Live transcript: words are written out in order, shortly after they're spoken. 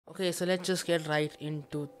Okay, so let's just get right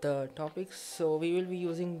into the topic. So we will be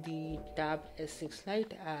using the Tab S6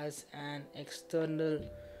 Lite as an external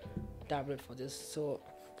tablet for this. So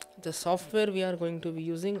the software we are going to be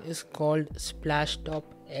using is called splashtop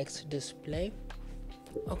X display.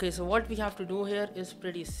 Okay, so what we have to do here is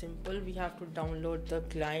pretty simple. We have to download the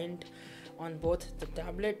client on both the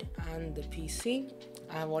tablet and the PC.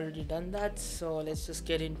 I have already done that, so let's just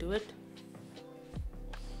get into it.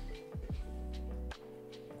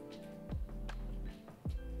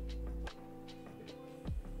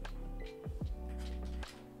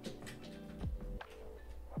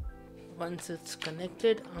 Once it's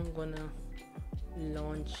connected, I'm gonna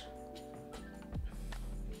launch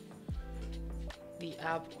the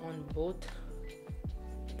app on both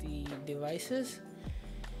the devices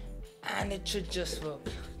and it should just work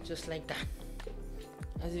just like that.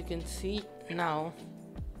 As you can see now,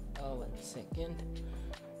 1 second.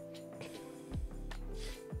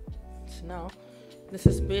 So now this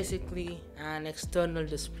is basically an external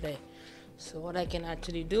display. So what I can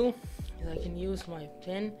actually do is I can use my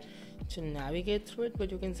pen to navigate through it,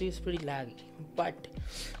 but you can see it's pretty laggy. But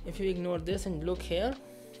if you ignore this and look here,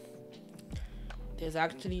 there's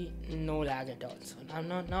actually no lag at all. So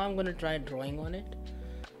now I'm gonna try drawing on it.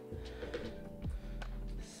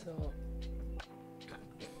 So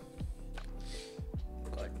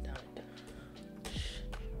god damn it,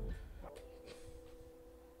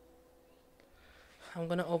 I'm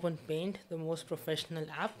gonna open Paint, the most professional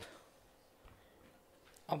app,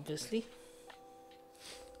 obviously.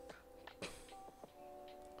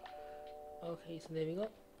 Okay, so there we go.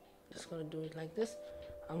 Just gonna do it like this.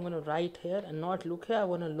 I'm gonna write here and not look here. I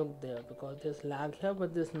wanna look there because there's lag here,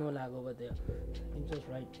 but there's no lag over there. I can just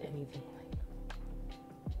write anything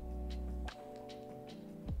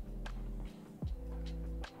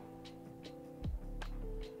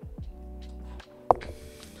like.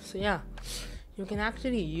 So yeah, you can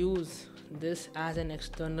actually use this as an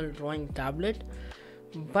external drawing tablet,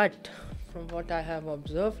 but from what I have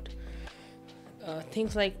observed,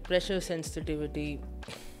 things like pressure sensitivity,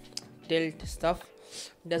 tilt stuff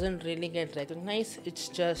doesn't really get recognized. It's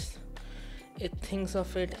just, it thinks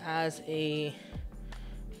of it as a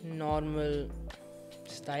normal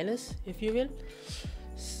stylus, if you will.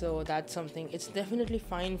 So that's something. It's definitely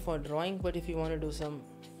fine for drawing, but if you want to do some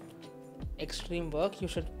extreme work, you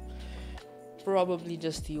should probably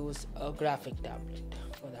just use a graphic tablet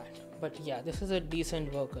for that. But yeah, this is a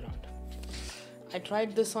decent workaround. I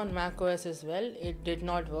tried this on macOS as well. It did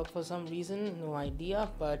not work for some reason, no idea,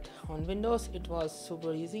 but on Windows it was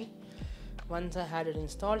super easy. Once I had it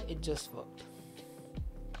installed, it just worked.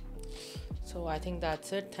 So I think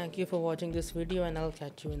that's it. Thank you for watching this video and I'll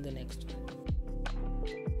catch you in the next one.